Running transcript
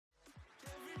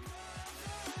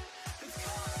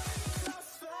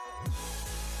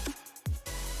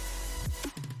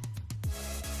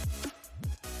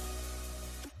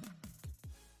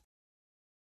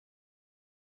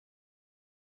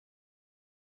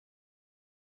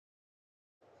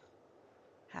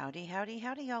Howdy, howdy,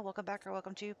 howdy, y'all. Welcome back or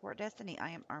welcome to Port Destiny. I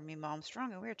am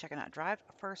ArmyMomStrong, and we're checking out Drive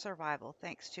for Survival.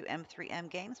 Thanks to M3M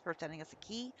Games for sending us a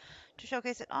key to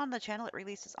showcase it on the channel. It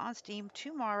releases on Steam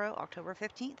tomorrow, October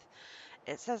 15th.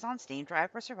 It says on Steam,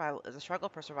 Drive for Survival is a struggle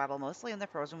for survival mostly in the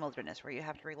frozen wilderness, where you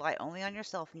have to rely only on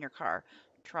yourself and your car.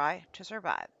 Try to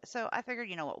survive. So I figured,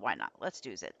 you know what, why not? Let's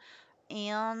do it.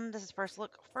 And this is first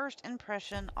look, first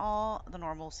impression, all the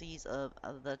normalcies of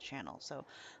the channel. So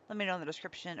let me know in the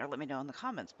description or let me know in the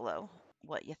comments below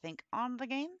what you think on the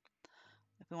game.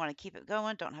 If we want to keep it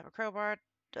going, don't have a crowbar,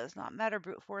 does not matter.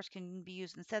 Brute force can be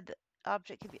used instead. The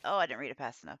object can be, oh, I didn't read it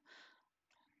fast enough.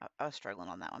 I was struggling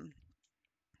on that one.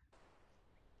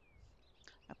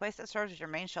 A place that serves as your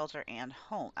main shelter and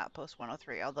home, Outpost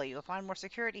 103. Although you will find more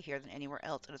security here than anywhere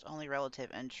else, it is only relative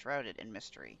and shrouded in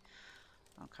mystery.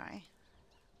 Okay.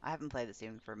 I haven't played this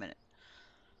game for a minute.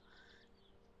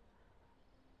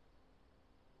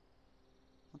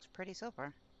 Looks pretty so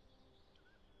far.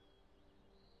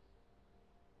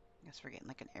 Guess we're getting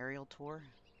like an aerial tour.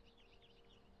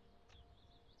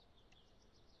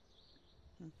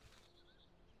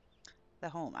 The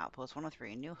home, Outpost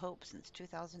 103, New Hope since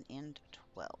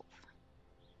 2012.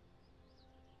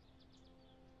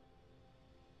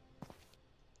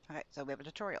 Okay, so we have a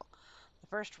tutorial. The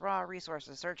first raw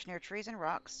resources: search near trees and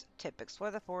rocks. Tip: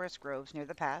 explore the forest groves near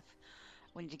the path.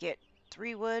 We need to get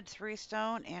 3 wood, 3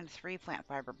 stone, and 3 plant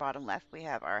fiber. Bottom left, we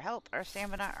have our health, our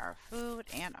stamina, our food,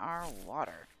 and our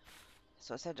water.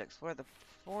 So it said to explore the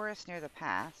forest near the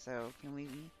path. So can we?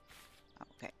 Oh,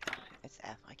 okay, it's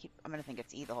F. I'm gonna think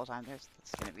it's E the whole time.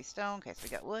 It's gonna be stone. Okay, so we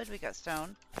got wood, we got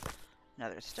stone,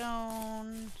 another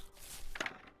stone,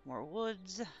 more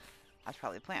woods. That's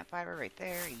probably plant fiber right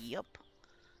there. Yup.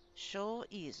 Show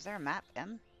ease. Is there a map?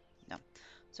 M? No.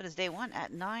 So it is day 1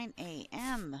 at 9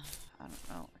 a.m. I don't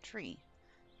know. A tree.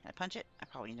 Can I punch it? I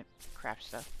probably need to craft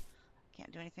stuff.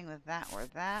 Can't do anything with that or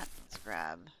that. Let's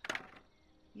grab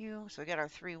you. So we got our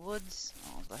 3 woods.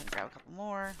 I'll go ahead and grab a couple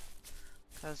more.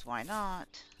 Because why not?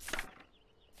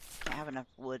 Can't have enough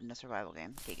wood in a survival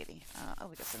game. Giggity. Oh,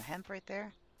 we got some hemp right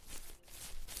there.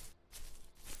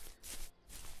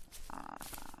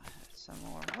 Some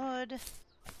more wood.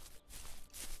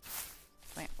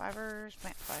 Plant fibers,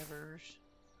 plant fibers.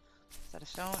 Is that a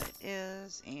stone? It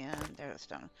is, and there's a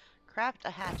stone. Craft a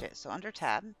hatchet. So under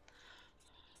tab.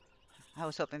 I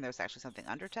was hoping there was actually something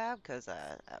under tab, because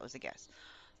that was a guess.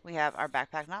 We have our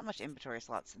backpack. Not much inventory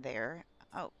slots there.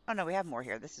 Oh no, we have more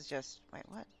here. This is just, wait,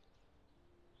 what?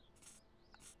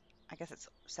 I guess it's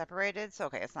separated, so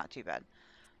okay, it's not too bad.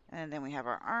 And then we have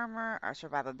our armor, our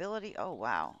survivability. Oh,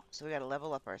 wow. So we got to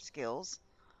level up our skills.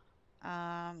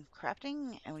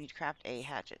 Crafting, and we need to craft a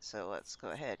hatchet. So let's go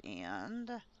ahead and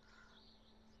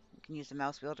we can use the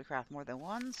mouse wheel to craft more than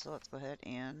one. So let's go ahead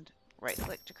and right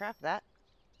click to craft that.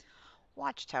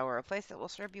 Watchtower, a place that will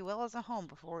serve you well as a home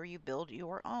before you build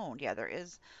your own. Yeah, there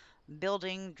is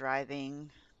building, driving,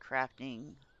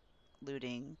 crafting,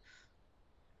 looting.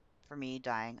 For me,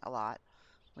 dying a lot.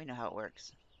 We know how it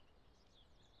works.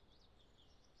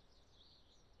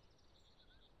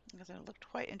 Because it looked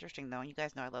quite interesting though, and you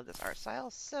guys know I love this art style.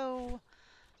 So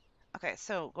okay,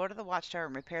 so go to the watchtower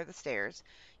and repair the stairs.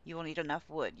 You will need enough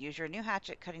wood. Use your new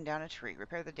hatchet cutting down a tree.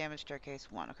 Repair the damaged staircase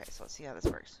 1. Okay, so let's see how this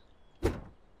works.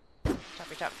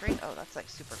 Choppy chop tree. Oh, that's like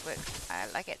super quick. I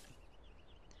like it.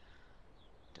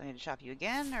 Do I need to chop you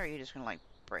again, or are you just gonna like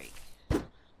break?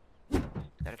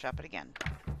 Gotta chop it again.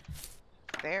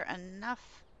 Fair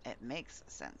enough. It makes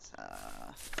sense.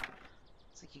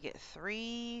 Looks like you get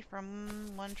 3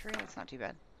 from 1 tree. That's not too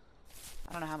bad.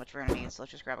 I don't know how much we're gonna need, so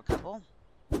let's just grab a couple.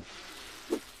 And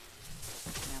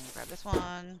we'll grab this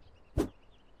one.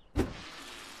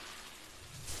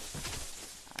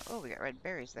 Oh, we got red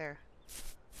berries there.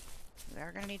 We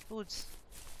are gonna need foods.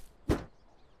 Grab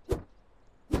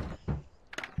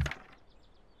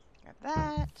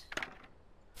that.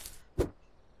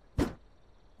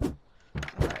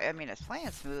 So, I mean, it's playing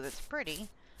smooth. It's pretty.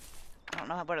 I don't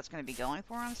know what it's going to be going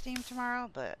for on Steam tomorrow,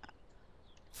 but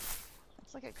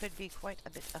looks like it could be quite a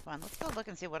bit of fun. Let's go look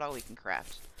and see what all we can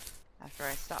craft after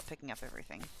I stop picking up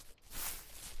everything.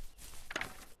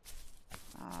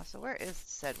 So where is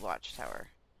said watchtower?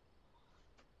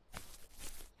 There's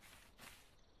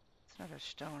another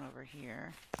stone over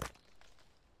here.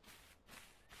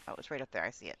 Oh, it's right up there.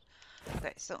 I see it.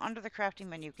 Okay, so under the crafting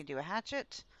menu, you can do a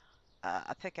hatchet,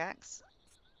 a pickaxe,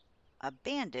 a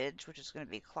bandage, which is going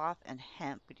to be cloth and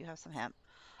hemp. We do have some hemp.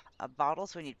 A bottle,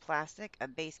 so we need plastic. A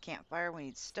base campfire, we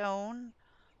need stone.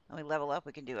 When we level up,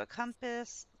 we can do a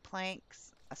compass,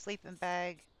 planks, a sleeping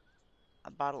bag,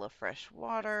 a bottle of fresh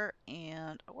water,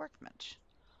 and a workbench.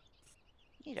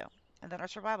 Neato. And then our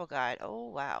survival guide. Oh,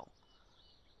 wow.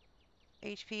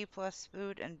 HP plus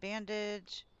food and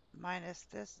bandage minus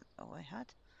this. Oh, wait, what?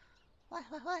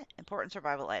 What? Important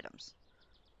survival items.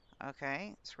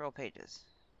 Okay, scroll pages.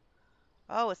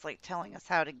 Oh, it's like telling us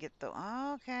how to get the.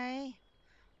 Okay.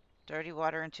 Dirty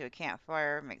water into a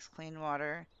campfire makes clean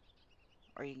water.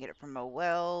 Or you can get it from a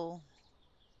well.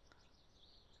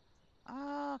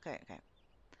 Oh, okay.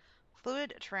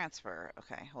 Fluid transfer.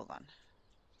 Okay, hold on.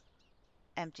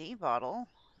 Empty bottle.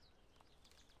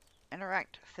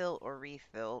 Interact, fill or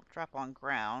refill. Drop on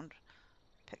ground.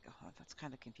 Pick. Oh, that's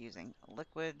kind of confusing.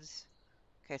 Liquids.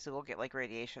 Okay, so we'll get like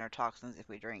radiation or toxins if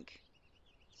we drink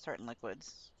certain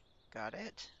liquids. Got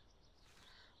it.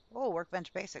 Oh,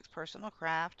 workbench basics. Personal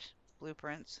craft.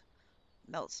 Blueprints.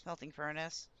 Smelting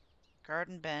furnace.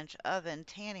 Garden bench. Oven.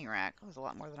 Tanning rack. That was a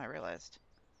lot more than I realized.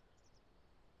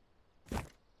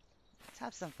 Let's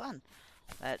have some fun.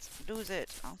 Let's do it.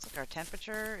 Oh, looks like our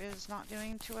temperature is not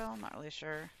doing too well. I'm not really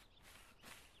sure.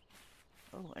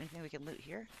 Oh, anything we can loot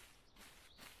here?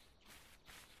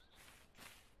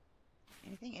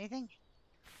 Anything?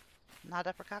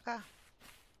 Nada for caca?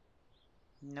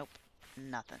 Nope,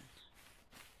 nothing.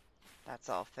 That's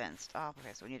all fenced off.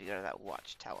 Okay, so we need to go to that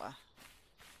watchtower.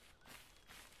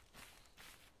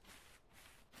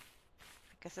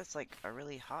 I guess it's like a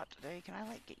really hot day. Can I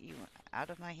like get you out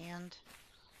of my hand?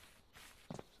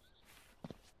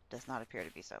 Does not appear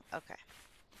to be so. Okay.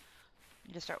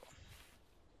 Need to start.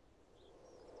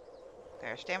 Okay,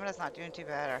 our stamina's not doing too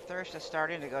bad. Our thirst is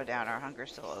starting to go down. Our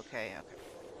hunger's still okay. Okay.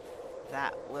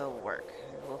 That will work.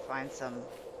 We'll find some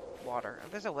water. Oh,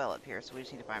 there's a well up here, so we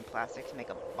just need to find plastic to make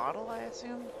a bottle, I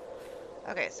assume.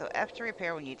 Okay, so F to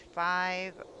repair, we need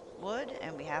 5 wood,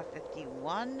 and we have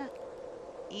 51.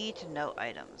 E to note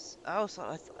items. Oh, so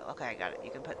it's... Okay, I got it.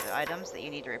 You can put the items that you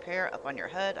need to repair up on your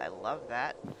HUD. I love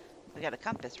that. We got a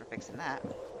compass for fixing that.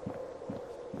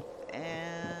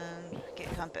 And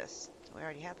get compass. So we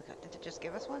already have the compass. Did it just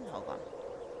give us one? Hold on.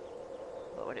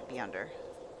 What would it be under?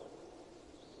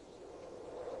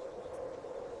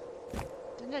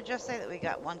 Didn't it just say that we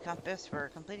got 1 compass for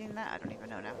completing that? I don't even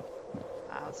know now.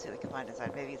 Let's see what we can find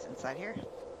inside. Maybe it's inside here.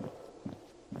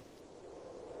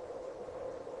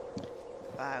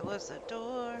 If I was a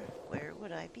door, where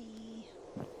would I be?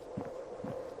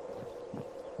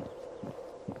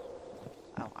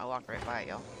 Oh, I walked right by it,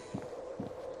 y'all.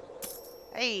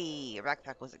 Hey, a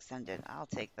backpack was extended. I'll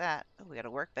take that. Oh, we got a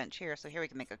workbench here. So here we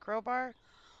can make a crowbar,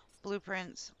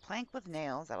 blueprints, plank with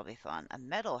nails. That'll be fun. A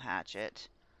metal hatchet,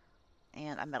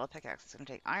 and a metal pickaxe. It's going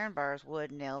to take iron bars,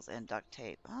 wood, nails, and duct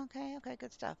tape. Okay,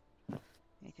 good stuff.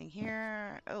 Anything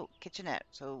here? Oh, kitchenette.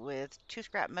 So with 2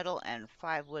 scrap metal and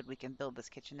 5 wood, we can build this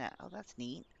kitchenette. Oh, that's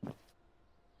neat.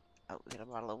 Oh, we got a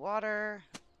bottle of water,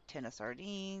 tin of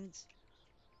sardines.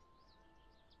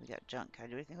 We got junk. Can I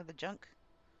do anything with the junk?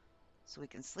 So we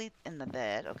can sleep in the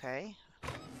bed. Okay.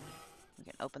 We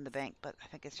can open the bank, but I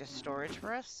think it's just storage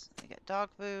for us. We get dog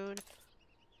food.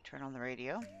 Turn on the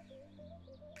radio.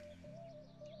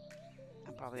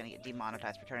 I'm probably going to get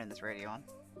demonetized for turning this radio on.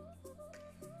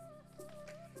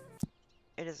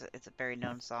 It's a very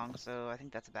known song, so I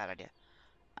think that's a bad idea.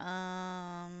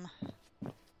 I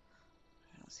don't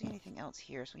see anything else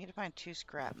here, so we need to find 2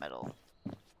 scrap metal.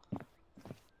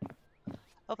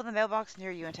 Open the mailbox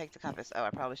near you and take the compass. Oh, I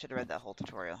probably should have read that whole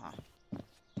tutorial, huh?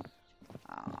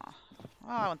 Oh,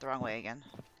 I went the wrong way again.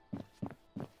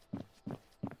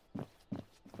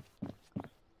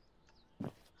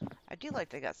 I do like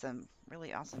they got some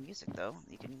really awesome music, though.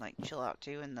 You can, like, chill out,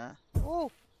 too, in the...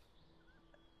 Oh!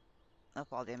 No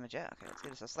fall damage yet. Okay, let's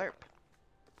get us a slurp.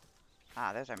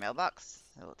 There's our mailbox.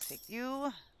 So let's take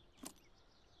you.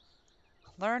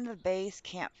 Learn the base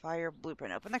campfire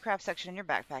blueprint. Open the craft section in your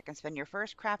backpack and spend your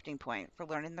first crafting point for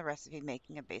learning the recipe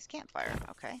making a base campfire.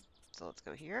 Okay, so let's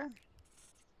go here.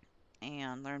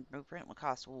 And learn blueprint will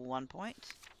cost 1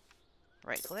 point.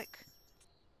 Right click.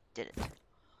 Did it.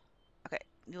 Okay,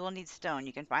 you will need stone.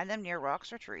 You can find them near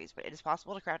rocks or trees, but it is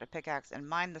possible to craft a pickaxe and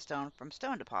mine the stone from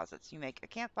stone deposits. You make a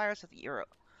campfire so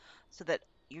that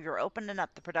you're opening up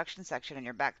the production section in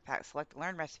your backpack. Select the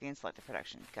learn recipe and select the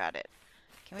production. Got it.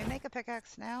 Can we make a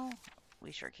pickaxe now?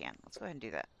 We sure can. Let's go ahead and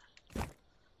do that.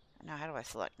 Now, how do I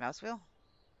select? Mouse wheel?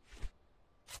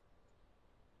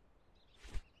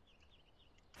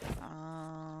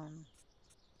 How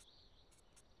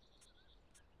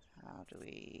do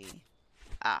we...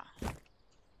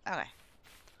 Okay.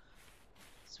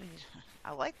 Sweet.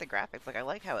 I like the graphics. Like, I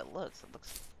like how it looks. It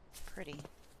looks pretty.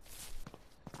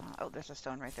 Oh, there's a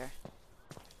stone right there. I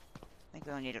think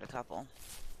we only needed a couple.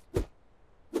 I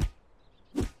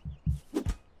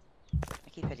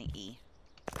keep hitting E.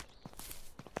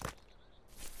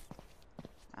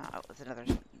 Oh, there's another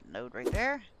node right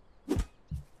there.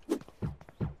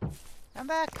 Come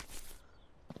back.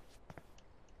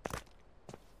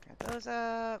 Grab those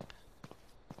up.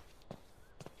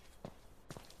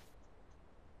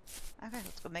 Okay,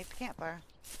 let's go make the campfire.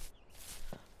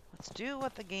 Let's do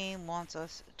what the game wants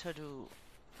us to do.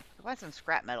 If we find some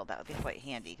scrap metal, that would be quite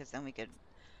handy, because then we could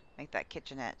make that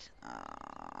kitchenette.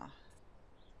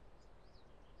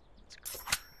 Let's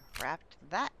craft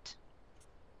that.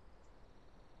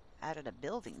 Added a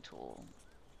building tool.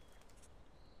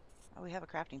 Oh, we have a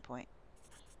crafting point.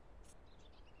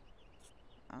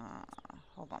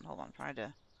 Hold on. I'm trying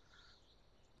to...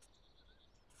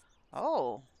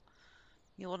 Oh!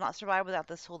 You will not survive without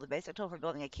this tool, the basic tool for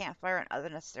building a campfire and other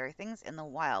necessary things in the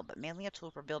wild, but mainly a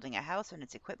tool for building a house and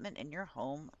its equipment in your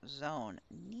home zone.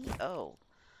 Neat-o.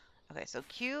 Okay, so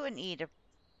Q and E to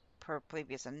per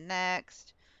previous and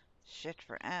next. Shift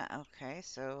for... okay,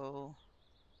 so...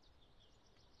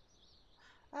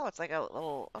 Oh, it's like a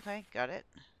little... Okay, got it.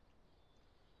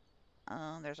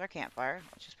 There's our campfire.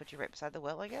 Let's just put you right beside the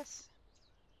well, I guess.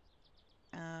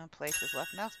 Place this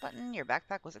left mouse button. Your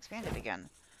backpack was expanded again.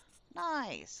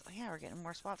 Nice. Oh, yeah, we're getting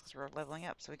more spots because we're leveling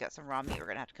up. So we got some raw meat we're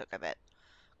going to have to cook, I bet.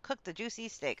 Cook the juicy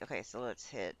steak. Okay, so let's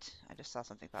hit... I just saw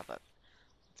something pop up.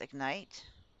 Let's ignite.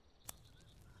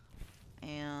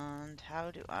 And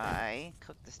how do I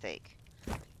cook the steak?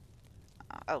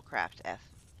 Oh, craft. F.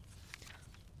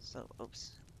 So,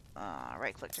 oops.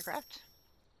 Right click to craft.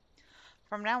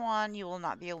 From now on, you will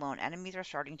not be alone. Enemies are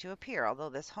starting to appear. Although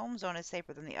this home zone is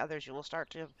safer than the others, you will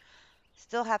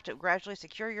still have to gradually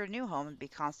secure your new home and be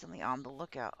constantly on the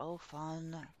lookout. Oh,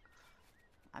 fun.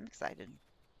 I'm excited.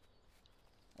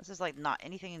 This is like not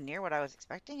anything near what I was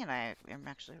expecting, and I am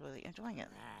actually really enjoying it.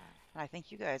 And I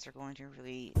think you guys are going to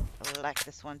really like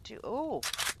this one too. Oh,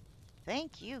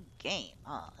 thank you, game.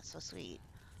 Oh, that's so sweet.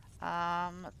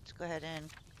 Let's go ahead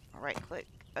and right click.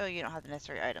 Oh, you don't have the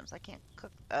necessary items. I can't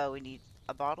cook. Oh, we need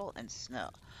a bottle and snow.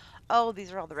 Oh,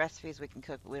 these are all the recipes we can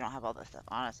cook, but we don't have all this stuff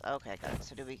on us. Okay, got it.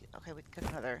 So do we... Okay, we can cook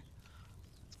another...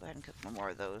 Let's go ahead and cook one more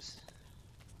of those.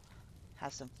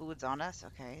 Have some foods on us.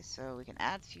 Okay, so we can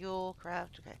add fuel,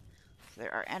 craft. Okay, so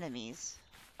there are enemies.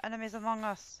 Enemies among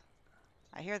us.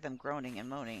 I hear them groaning and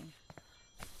moaning.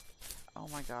 Oh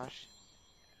my gosh.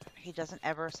 He doesn't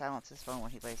ever silence his phone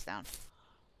when he lays down.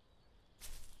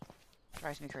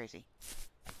 Drives me crazy.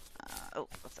 Oh,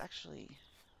 let's actually...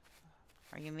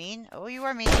 Are you mean? Oh, you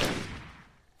are mean.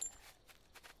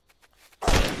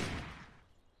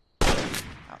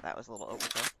 Oh, that was a little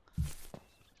overkill.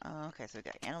 Okay, so we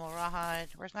got animal rawhide.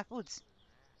 Where's my foods?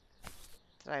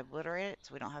 Did I obliterate it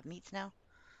so we don't have meats now?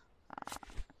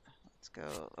 Let's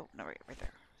go... Oh, no, right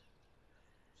there.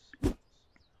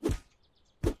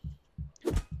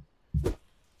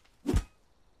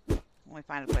 When we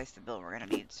find a place to build, we're going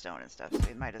to need stone and stuff, so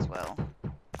we might as well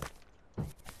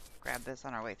grab this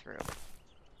on our way through.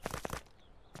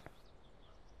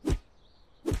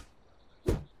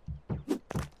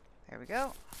 There we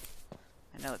go.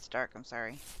 I know it's dark, I'm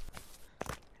sorry.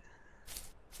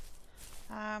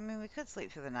 I mean, we could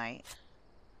sleep through the night.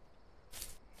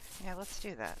 Yeah, let's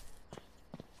do that.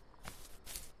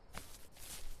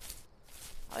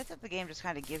 I like that the game just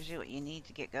kind of gives you what you need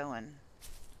to get going.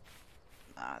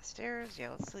 Stairs,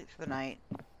 yeah, let's sleep through the night.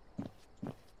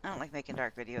 I don't like making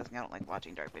dark videos, and I don't like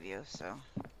watching dark videos, so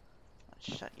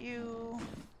let's shut you.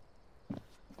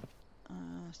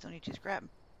 Still need to scrap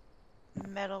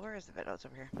metal. Where is the bed? Oh, it's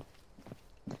over here.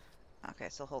 Okay,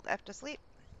 so hold F to sleep.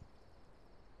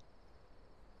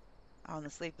 Oh, and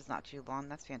the sleep is not too long.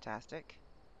 That's fantastic.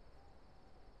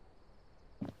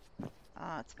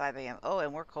 It's 5 a.m. Oh,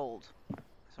 and we're cold. So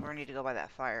we're going to need to go by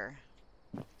that fire.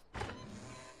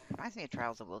 Reminds me of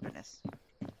Trials of Wilderness.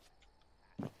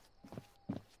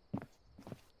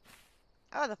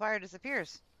 Oh, the fire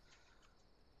disappears.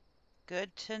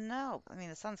 Good to know. I mean,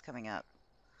 the sun's coming up.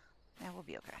 Yeah, we'll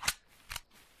be okay.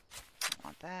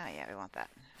 Want that? Yeah, we want that.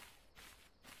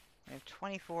 We have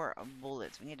 24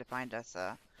 bullets. We need to find us,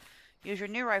 use your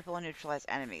new rifle and neutralize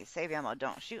enemies. Save ammo.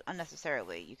 Don't shoot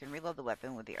unnecessarily. You can reload the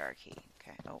weapon with the R key.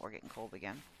 Okay. Oh, we're getting cold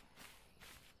again.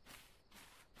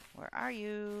 Where are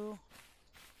you?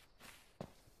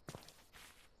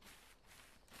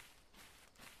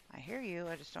 I hear you.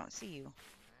 I just don't see you.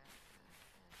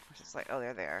 It's just like, oh,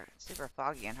 there they are. It's super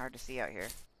foggy and hard to see out here.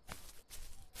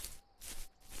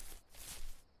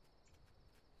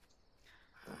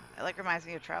 It like reminds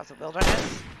me of Trials of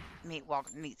Wilderness. Meets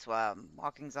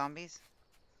walking zombies.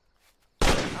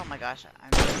 Oh my gosh, I'm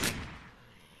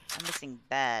missing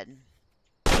bad.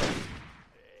 I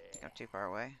think I'm too far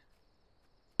away.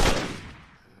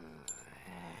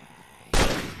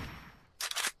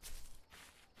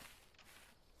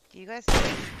 Do you guys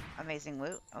see amazing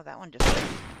loot? Oh, that one just like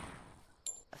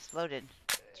a exploded.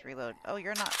 Let's reload. Oh,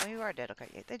 you're not. Oh, you are dead. Okay,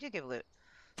 yeah, they do give loot.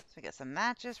 So we get some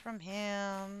matches from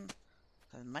him.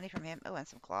 Some money from him. Oh, and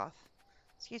some cloth.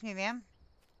 Excuse me, ma'am.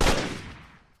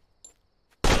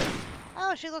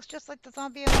 Oh, she looks just like the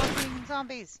zombie in Walking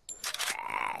Zombies.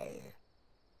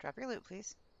 Drop your loot,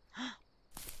 please.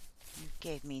 You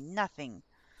gave me nothing.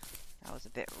 That was a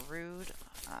bit rude.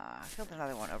 I filled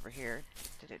another one over here.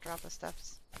 Did it drop the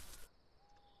stuffs?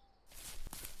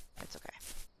 It's okay.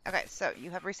 Okay, so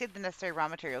you have received the necessary raw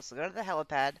materials, so go to the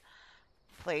helipad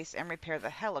place and repair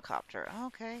the helicopter.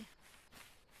 Okay.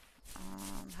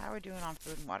 How are we doing on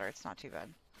food and water? It's not too bad.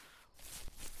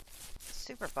 It's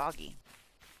super foggy.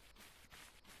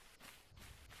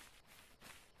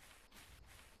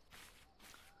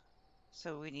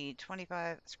 So we need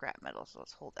 25 scrap metal. So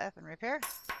let's hold F and repair.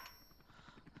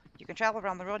 You can travel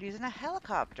around the world using a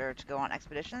helicopter to go on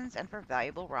expeditions and for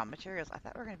valuable raw materials. I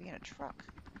thought we were going to be in a truck.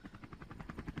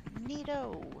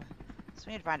 Neato. So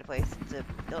we need to find a place to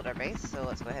build our base. So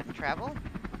let's go ahead and travel.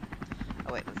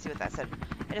 Oh wait, let's see what that said.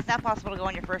 It is not possible to go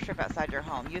on your first trip outside your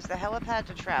home. Use the helipad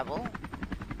to travel.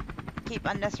 Keep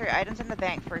unnecessary items in the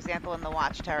bank. For example, in the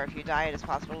watchtower, if you die, it is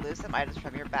possible to lose some items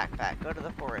from your backpack. Go to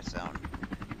the forest zone.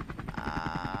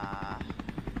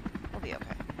 We'll be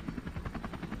okay.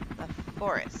 The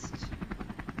forest.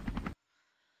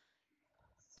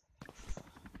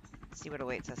 Let's see what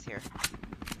awaits us here.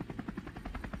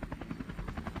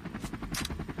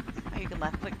 Oh, you can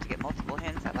left click to get multiple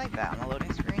hints. I like that on the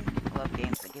loading screen. I love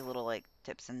games that give little like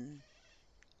tips and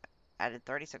added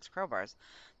 36 crowbars.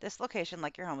 This location,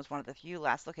 like your home, is one of the few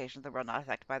last locations in the world not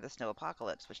affected by the snow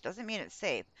apocalypse, which doesn't mean it's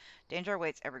safe. Danger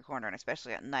awaits every corner, and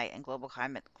especially at night, and global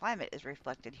climate is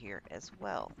reflected here as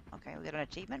well. Okay, we got an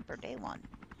achievement for day 1.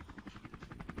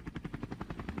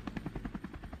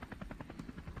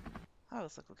 Oh,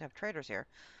 looks like we have traders here.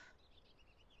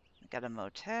 We got a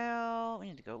motel. We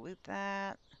need to go loot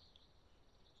that.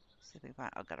 See if we can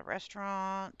find. Oh, got a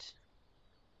restaurant.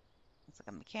 Looks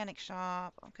like a mechanic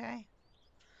shop. Okay.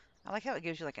 I like how it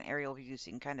gives you like an aerial view so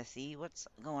you can kind of see what's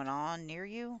going on near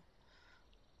you.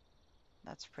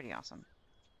 That's pretty awesome.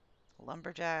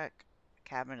 Lumberjack,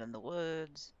 cabin in the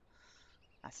woods.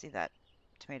 I see that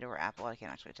tomato or apple. I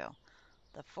can't actually tell.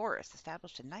 The forest,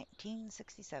 established in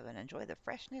 1967. Enjoy the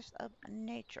freshness of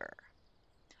nature.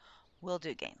 Will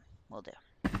do, game. Will do.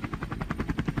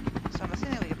 So I'm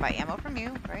assuming we can buy ammo from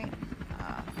you, right?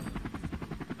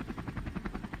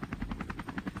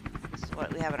 This is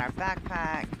what we have in our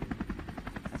backpack.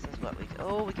 This is what we...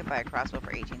 Oh, we can buy a crossbow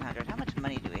for $1,800. How much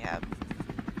money do we have?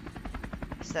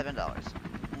 $7.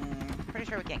 Pretty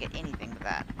sure we can't get anything with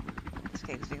that. It's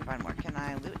okay, because we can find more. Can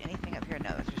I loot anything up here? No,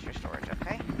 that's just your storage,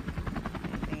 okay?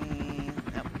 Anything?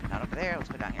 Nope, not over there. Let's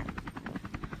go down here.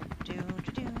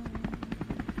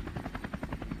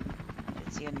 I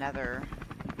did see another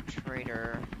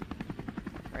trader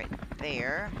right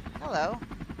there. Hello.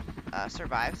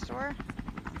 Survive store.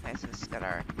 Okay, so this has got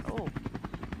our... Oh,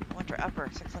 winter upper,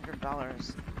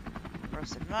 $600.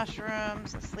 Roasted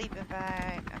mushrooms, a sleeping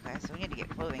bag. Okay, so we need to get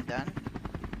clothing done.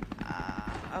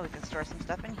 Oh, we can store some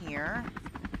stuff in here.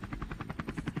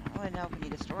 I don't really know if we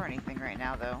need to store anything right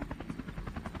now, though.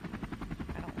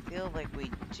 I don't feel like we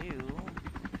do.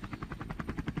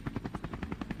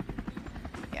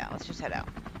 Yeah, let's just head out.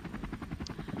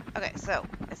 Okay, so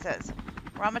it says,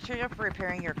 raw material for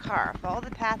repairing your car. Follow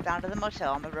the path down to the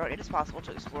motel. On the road, it is possible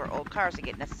to explore old cars to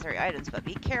get necessary items, but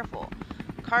be careful.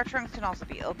 Car trunks can also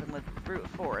be opened with brute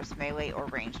force, melee, or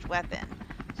ranged weapon.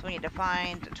 So we need to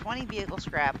find 20 vehicle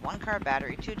scrap, 1 car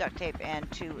battery, 2 duct tape, and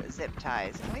 2 zip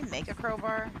ties. Can we make a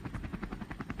crowbar?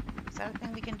 Is that a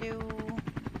thing we can do?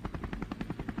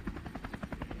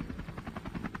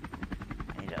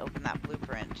 I need to open that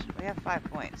blueprint. We have 5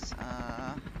 points.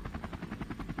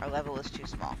 Our level is too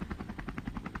small.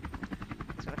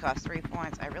 It's going to cost 3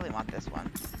 points. I really want this one.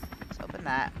 Let's open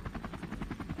that.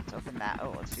 Let's open that.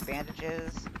 Oh, let's do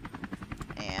bandages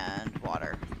and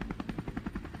water.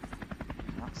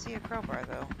 I don't see a crowbar,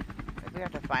 though. Maybe we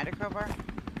have to find a crowbar?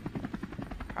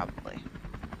 Probably.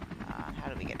 How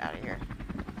do we get out of here?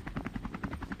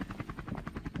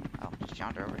 Oh, just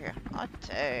yonder over here.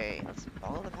 Okay, let's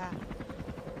follow the path.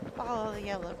 Follow the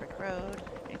yellow brick road.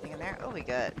 Anything in there? Oh, we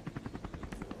got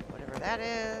whatever that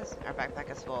is. Our backpack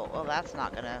is full. Well, that's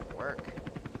not gonna work.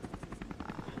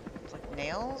 It's like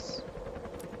nails.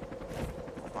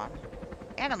 Hold on.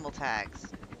 Animal tags.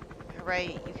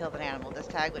 Hooray, you killed an animal. This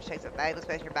tag, which takes up valuable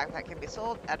space in your backpack, can be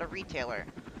sold at a retailer.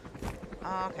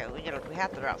 Okay, we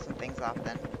have to drop some things off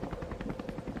then.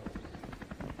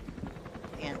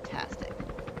 Fantastic.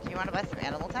 Do you want to buy some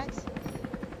animal tags?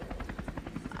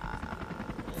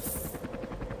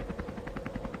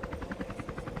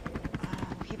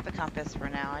 We'll keep compass for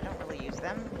now. I don't really use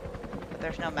them, but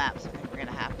there's no map, so I think we're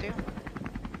gonna have to.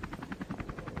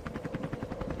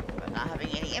 But not having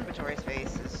any inventory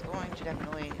space is going to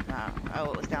definitely...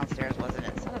 oh, it was downstairs, wasn't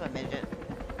it? Son of a midget.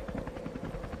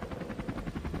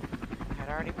 I had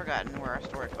already forgotten where our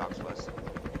storage box was.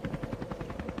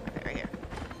 Okay, right here.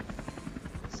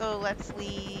 So let's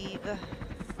leave... We're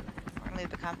gonna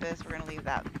leave the compass. We're gonna leave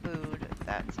that food,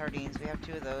 that sardines. We have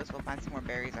 2 of those. We'll find some more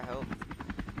berries, I hope.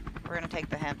 We're gonna take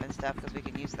the hemp and stuff because we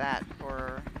can use that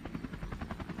for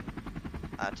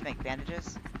to make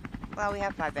bandages. Well, we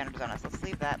have 5 bandages on us. Let's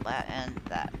leave that and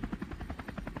that.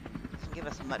 Doesn't give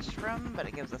us much from, but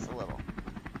it gives us a little.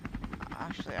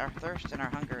 Actually, our thirst and our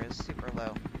hunger is super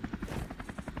low.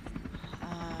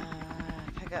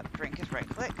 Pick up drink is right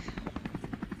click.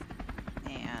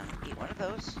 And eat one of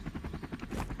those.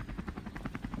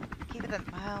 Keep them,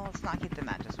 well, let's not keep them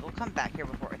matches. We'll come back here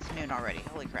before it's noon already.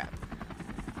 Holy crap.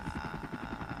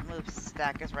 Move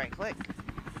stack is right click.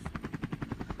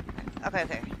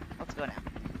 Okay. Let's go now.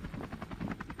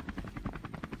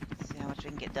 See how much we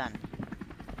can get done.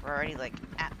 We're already like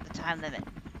at the time limit.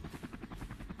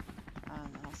 I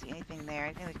don't see anything there.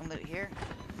 Anything we can loot here?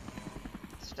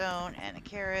 Stone and a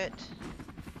carrot.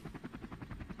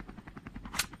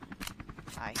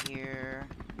 I hear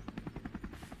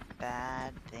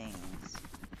bad things.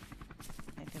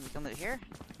 Anything we can loot here?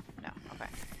 No. Okay.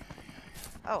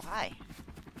 Oh, hi.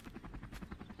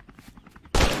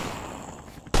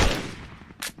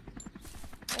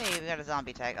 Hey, we got a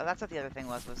zombie tag. Oh, that's what the other thing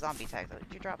was zombie tags. Oh,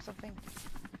 did you drop something?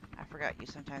 I forgot you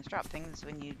sometimes drop things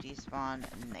when you despawn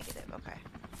negative. Okay.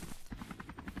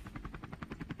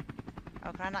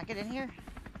 Oh, can I not get in here?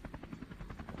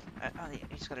 Oh, yeah,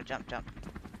 you just gotta jump.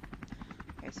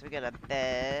 Okay, so we got a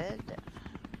bed.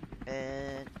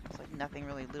 Looks like nothing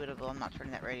really lootable. I'm not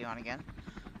turning that radio on again.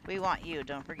 We want you.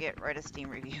 Don't forget, write a Steam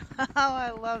review. Oh,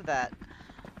 I love that.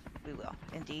 We will.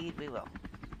 Indeed, we will.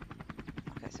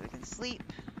 Okay, so we can sleep.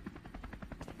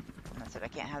 And that's it. I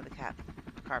can't have the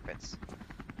carpets.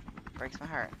 Breaks my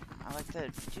heart. I like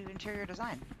to do interior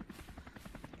design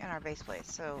in our base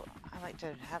place, so I like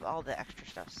to have all the extra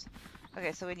stuffs.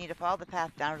 Okay, so we need to follow the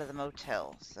path down to the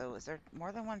motel. So is there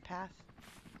more than one path?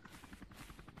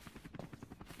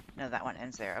 No, that one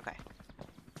ends there. Okay.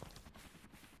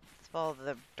 Let's follow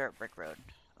the dirt brick road.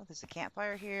 Oh, there's a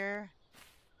campfire here.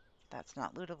 That's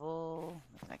not lootable.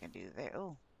 Nothing I can do there.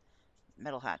 Oh,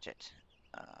 metal hatchet.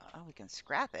 Oh, we can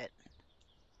scrap it.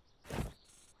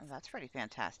 Oh, that's pretty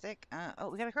fantastic. Oh,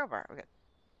 we got a crowbar. We got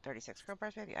 36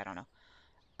 crowbars, maybe? I don't know.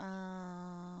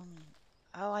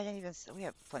 Oh, I didn't even... We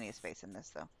have plenty of space in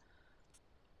this, though.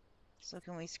 So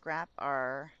can we scrap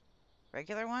our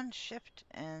regular one? Shift,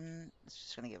 and it's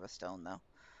just going to give us stone, though.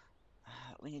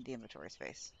 We need the inventory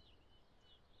space.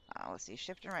 Let's see.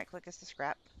 Shift and right click is to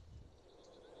scrap.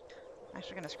 I'm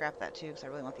actually going to scrap that, too, because I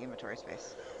really want the inventory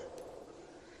space.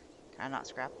 Can I not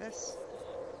scrap this?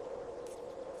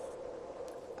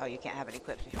 Oh, you can't have it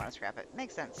equipped if you want to scrap it.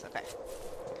 Makes sense. Okay.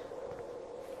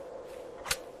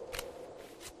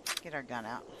 Get our gun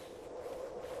out.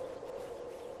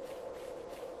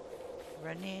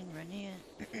 Run in.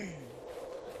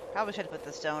 Probably should have put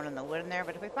the stone and the wood in there,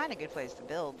 but if we find a good place to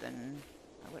build, then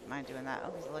I wouldn't mind doing that.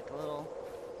 Oh, there's like a little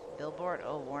billboard.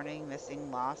 Oh, warning,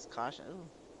 missing, lost, caution. Ooh.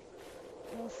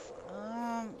 Oof.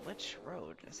 Which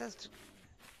road? It says...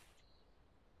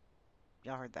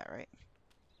 Y'all heard that, right?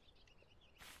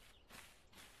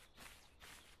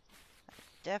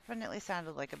 Definitely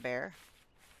sounded like a bear.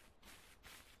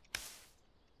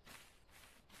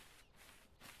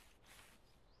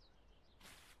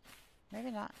 Maybe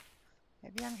not.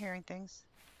 Maybe I'm hearing things.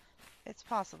 It's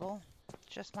possible. It's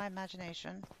just my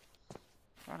imagination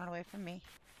running away from me.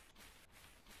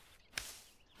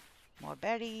 More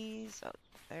berries. Oh,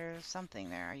 there's something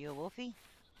there. Are you a wolfie?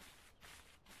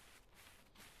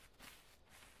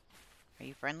 Are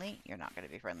you friendly? You're not going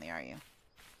to be friendly, are you?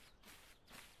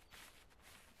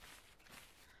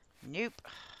 Nope.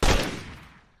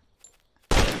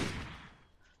 I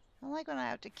don't like when I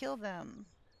have to kill them.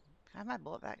 Can I have my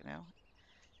bullet back now?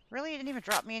 Really? It didn't even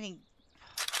drop me any...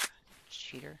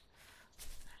 Cheater.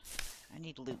 I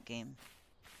need loot game.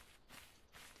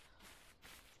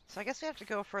 So I guess we have to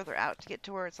go further out to get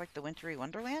to where it's like the wintry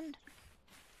wonderland?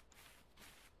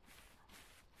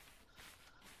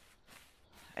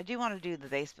 I do want to do the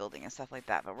base building and stuff like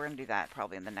that, but we're going to do that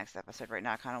probably in the next episode. Right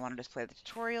now I kind of want to just play the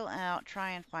tutorial out,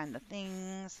 try and find the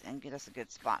things, and get us a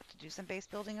good spot to do some base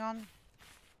building on. Is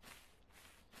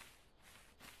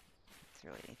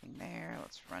there really anything there?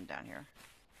 Let's run down here.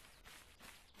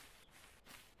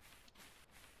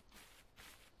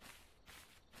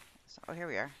 So, oh, here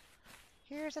we are.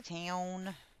 Here's a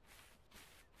town.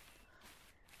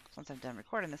 Once I'm done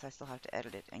recording this, I still have to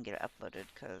edit it and get it uploaded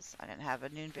because I didn't have a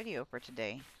new video for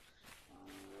today.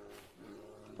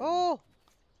 Oh!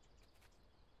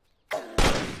 Oh,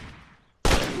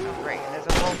 great. And there's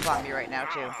a wolf on me right now,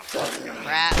 too.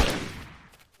 Crap.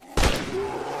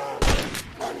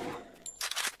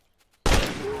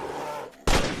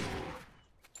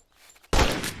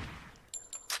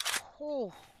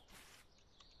 Oh.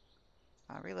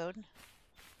 Reload.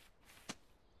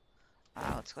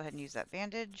 Let's go ahead and use that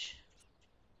bandage.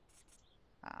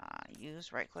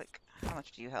 Use right click. How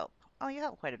much do you help? Oh, you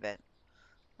help quite a bit.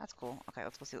 That's cool. Okay,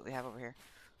 let's go see what we have over here.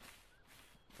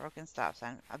 Broken stop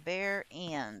sign. A bear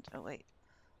and... Oh, wait.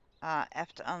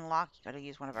 F to unlock. You gotta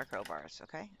use one of our crowbars,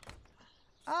 okay?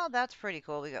 Oh, that's pretty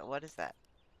cool. We got... What is that?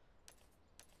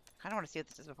 Kinda want to see what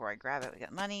this is before I grab it. We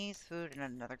got monies, food, and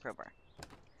another crowbar.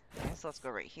 Okay, so let's go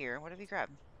right here. What have we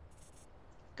grabbed?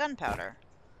 Gunpowder.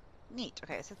 Neat.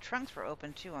 Okay, so trunks were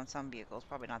open too on some vehicles.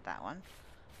 Probably not that one.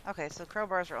 Okay, so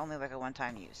crowbars are only like a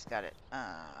one-time use. Got it.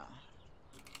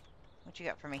 What you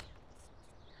got for me?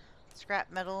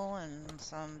 Scrap metal and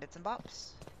some bits and bops.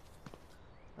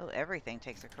 Oh, everything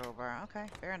takes a crowbar. Okay,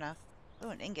 fair enough. Oh,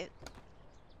 an ingot.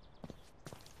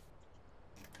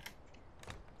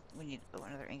 We need... Oh,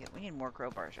 another ingot. We need more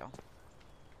crowbars, y'all.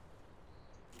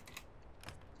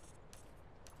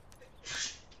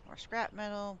 More scrap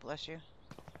metal. Bless you.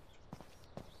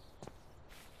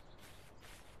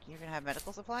 You're gonna have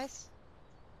medical supplies?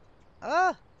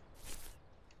 Oh!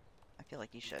 I feel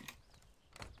like you should.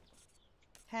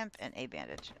 Hemp and a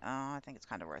bandage. Oh, I think it's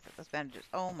kind of worth it. Those bandages.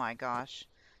 Oh my gosh.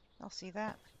 Y'all see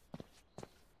that?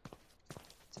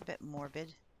 It's a bit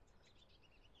morbid.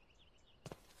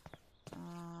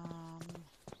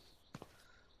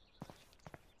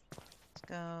 Let's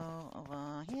go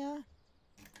over here.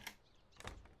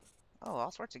 Oh,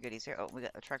 all sorts of goodies here. Oh, we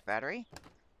got the truck battery.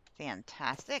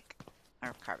 Fantastic.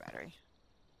 Or car battery.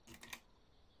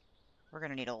 We're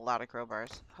going to need a lot of crowbars.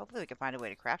 Hopefully we can find a way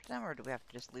to craft them, or do we have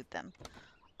to just loot them?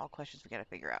 All questions we got to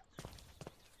figure out.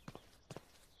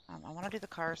 I want to do the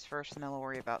cars first, and then we'll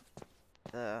worry about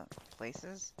the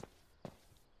places.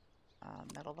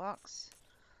 Metal box.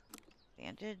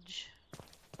 Bandage.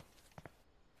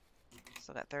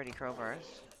 Still got 30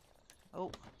 crowbars.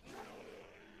 Oh.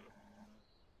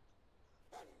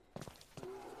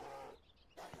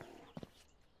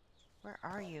 Where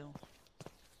are you?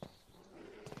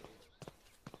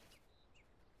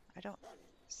 I don't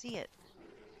see it.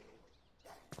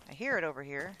 I hear it over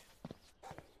here.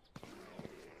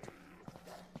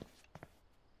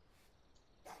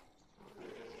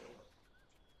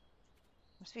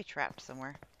 Must be trapped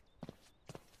somewhere.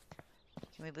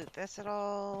 Can we loot this at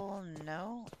all?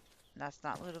 No. That's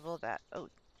not lootable. That... Oh.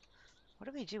 What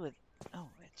do we do with... Oh,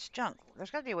 it's junk.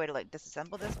 There's got to be a way to, like,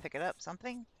 disassemble this, pick it up,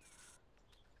 something.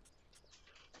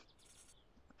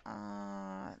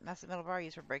 Massive metal bar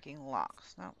used for breaking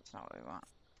locks. No, that's not what we want.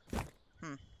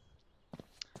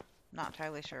 Not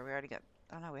entirely sure. We already got...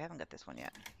 Oh, no, we haven't got this one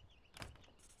yet.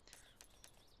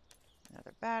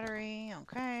 Another battery.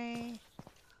 Okay.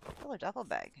 Oh, a duffel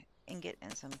bag. Ingot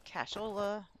and some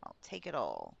cashola. I'll take it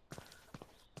all.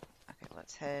 Okay,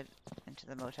 let's head into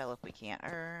the motel if we can.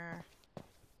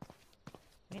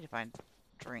 We need to find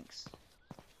drinks.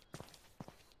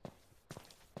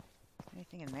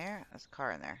 Anything in there? There's a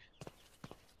car in there.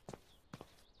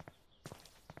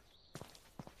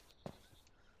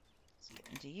 Let's get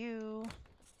into you.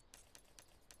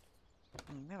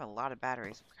 We have a lot of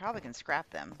batteries. We probably can scrap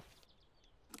them.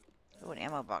 Oh, an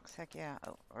ammo box. Heck yeah.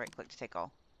 Oh, right click to take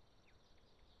all.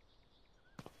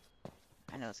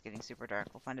 I know it's getting super dark.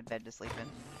 We'll find a bed to sleep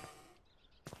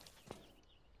in.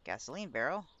 Gasoline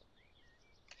barrel.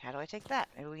 How do I take that?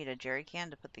 Maybe we need a jerry can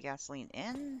to put the gasoline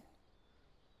in?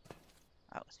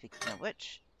 Oh, speaking of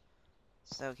which.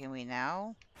 So can we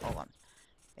now... Hold on.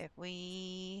 If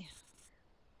we...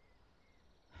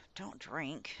 don't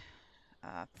drink...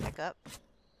 pick up...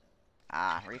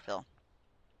 refill.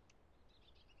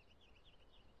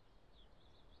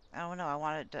 Oh no, I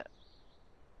wanted to...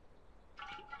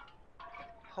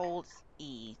 Hold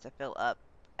E to fill up,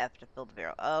 F to fill the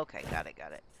barrel. Okay, got it,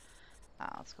 got it.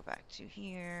 Let's go back to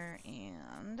here,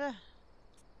 and...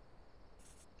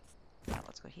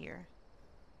 let's go here.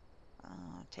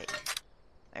 Take.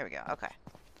 There we go, okay.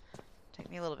 Take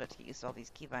me a little bit to get used to all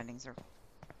these key bindings are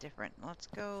different. Let's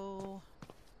go...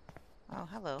 Oh,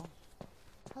 hello.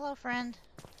 Hello, friend.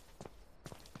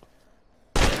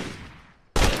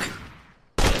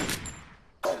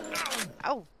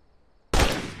 Oh!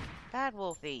 Bad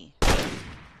Wolfie.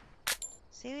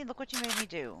 See, look what you made me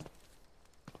do.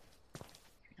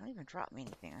 You don't even drop me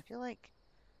anything. I feel like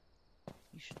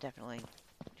you should definitely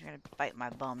you're gonna bite my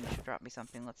bum, you should drop me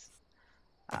something. Let's,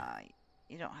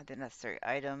 you don't have the necessary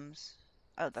items.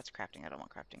 Oh, that's crafting. I don't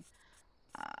want crafting.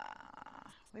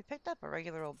 We picked up a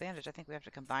regular old bandage. I think we have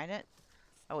to combine it.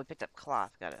 Oh, we picked up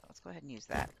cloth. Got it. Let's go ahead and use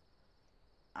that.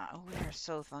 Oh, we are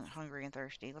so hungry and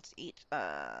thirsty. Let's eat,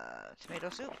 tomato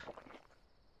soup.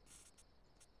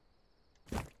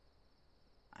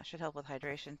 Should help with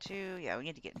hydration too. Yeah, we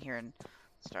need to get in here and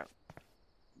start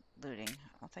looting.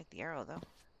 I'll take the arrow though.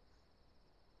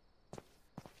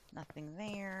 Nothing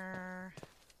there.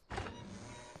 There's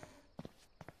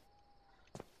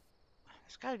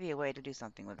got to be a way to do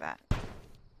something with that.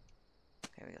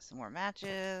 Okay, we got some more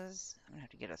matches. I'm gonna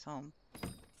have to get us home.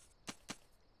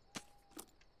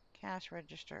 Cash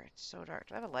register. It's so dark.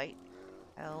 Do I have a light?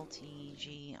 L, T,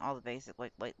 G, all the basic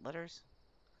like light letters.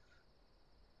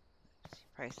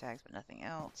 Price tags, but nothing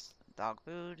else. Dog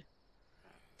food.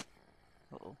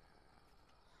 Uh-oh.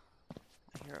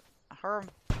 I hear a herb.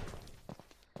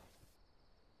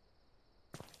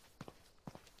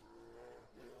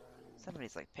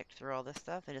 Somebody's like picked through all this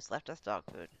stuff. They just left us dog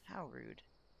food. How rude.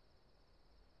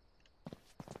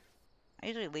 I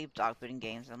usually leave dog food in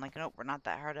games. I'm like, nope, we're not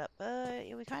that hard up. But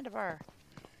yeah, we kind of are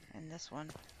in this one.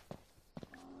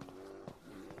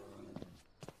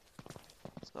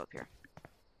 Let's go up here.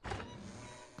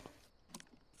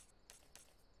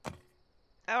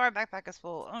 Oh, our backpack is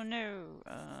full. Oh no.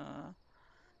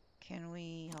 Can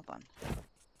we... Hold on.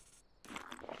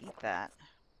 Eat that.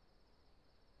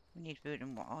 We need food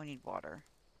and oh, we need water.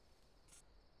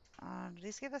 Do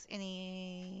these give us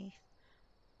any...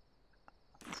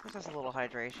 This gives us a little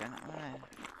hydration. I'm gonna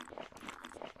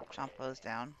chomp those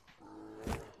down.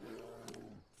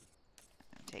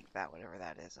 Take that, whatever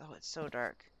that is. Oh, it's so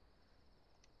dark.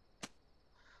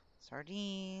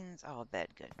 Sardines. Oh, a bed.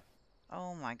 Good.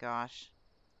 Oh my gosh.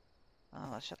 Oh,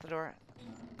 let's shut the door.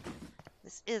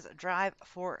 This is Drive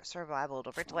for Survival.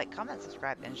 Don't forget to like, comment,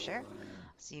 subscribe, and share.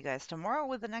 See you guys tomorrow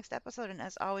with the next episode. And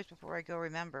as always, before I go,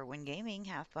 remember, when gaming,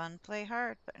 have fun, play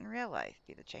hard, but in real life,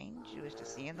 be the change you wish to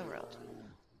see in the world.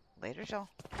 Later, y'all.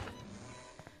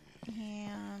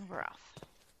 And we're off.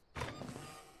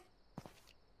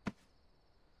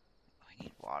 We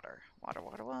need water. Water,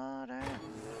 water, water.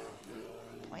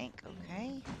 Plank,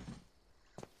 okay.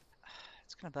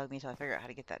 It's gonna bug me until I figure out how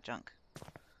to get that junk.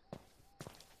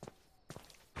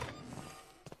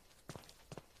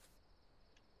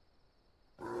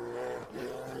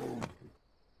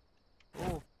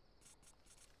 Ooh.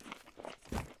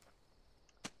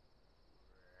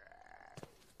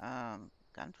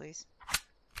 Gun, please.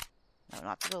 No,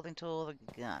 not the building tool, the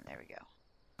gun. There we go.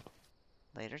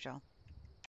 Later, y'all.